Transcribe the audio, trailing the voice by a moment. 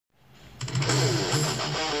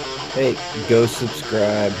Hey, go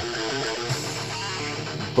subscribe.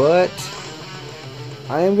 But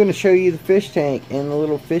I am going to show you the fish tank and the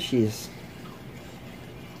little fishies.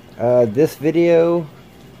 This video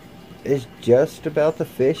is just about the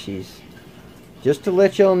fishies. Just to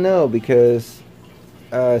let y'all know, because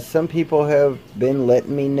some people have been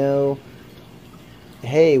letting me know,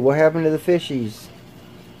 hey, what happened to the fishies?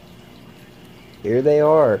 Here they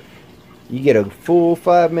are. You get a full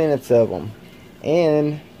 5 minutes of them.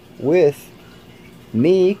 And with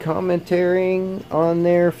me commentating on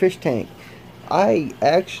their fish tank. I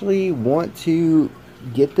actually want to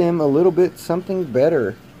get them a little bit something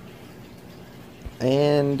better.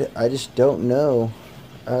 And I just don't know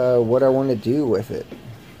what I want to do with it.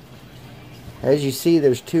 As you see,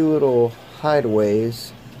 there's two little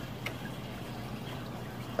hideaways.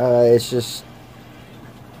 It's just,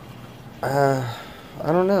 I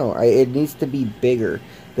don't know. It needs to be bigger.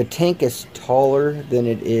 The tank is taller than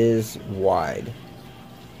it is wide.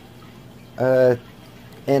 And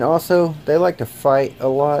also, they like to fight a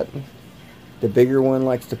lot. The bigger one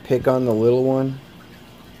likes to pick on the little one.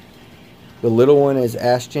 The little one is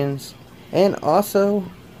Ashton's. And also,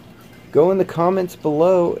 go in the comments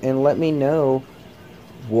below and let me know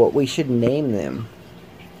what we should name them.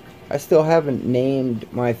 I still haven't named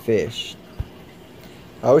my fish.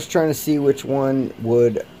 I was trying to see which one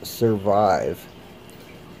would survive.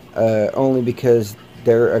 Only because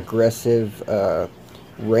they're aggressive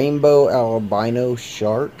rainbow albino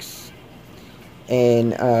sharks.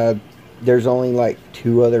 And there's only like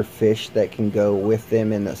 2 other fish that can go with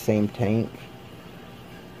them in the same tank.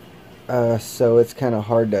 So it's kind of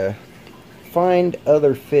hard to find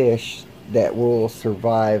other fish that will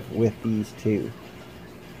survive with these two.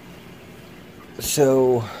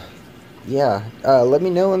 So, yeah, let me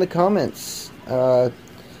know in the comments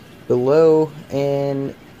below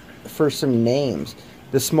and for some names.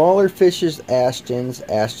 The smaller fish is Ashton's.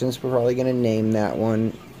 Ashton's probably going to name that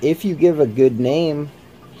one. If you give a good name,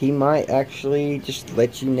 he might actually just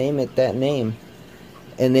let you name it that name.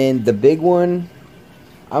 And then the big one,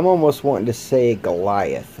 I'm almost wanting to say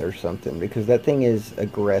Goliath or something, because that thing is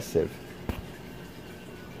aggressive.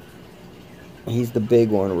 He's the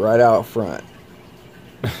big one right out front.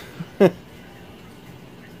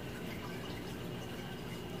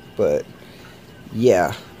 But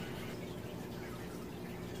yeah,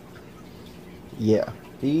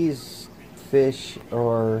 these fish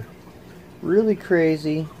are really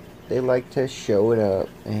crazy. They like to show it up,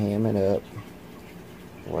 ham it up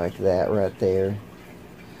like that right there.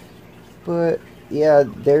 But yeah,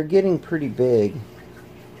 they're getting pretty big.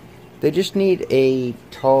 They just need a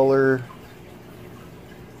taller,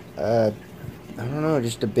 I don't know,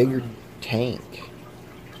 just a bigger tank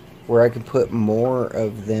where I can put more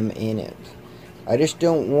of them in it. I just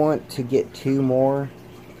don't want to get 2 more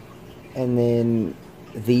and then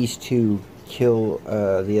these 2 kill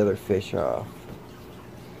the other fish off.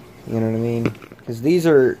 You know what I mean? Because these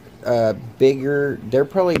are bigger. They're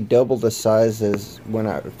probably double the size as when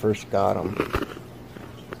I first got them.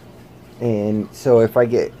 And so if I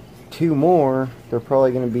get 2 more, they're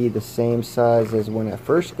probably going to be the same size as when I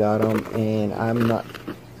first got them. And I'm not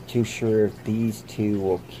too sure if these 2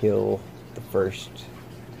 will kill the first,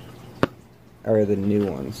 or the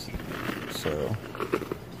new ones. So,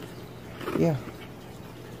 yeah.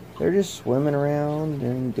 They're just swimming around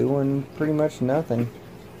and doing pretty much nothing.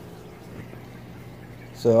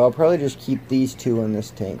 So I'll probably just keep these 2 in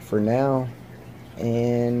this tank for now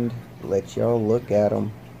and let y'all look at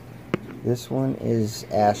them. This one is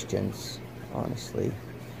Ashton's, honestly.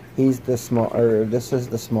 He's the this is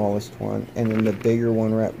the smallest one, and then the bigger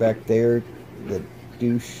one right back there, the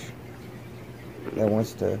douche that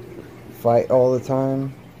wants to fight all the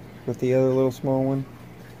time with the other little small one.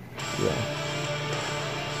 Yeah,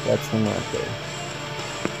 that's him right there.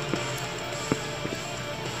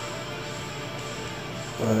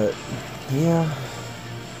 But yeah,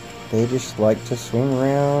 they just like to swim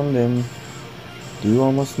around and do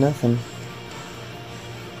almost nothing.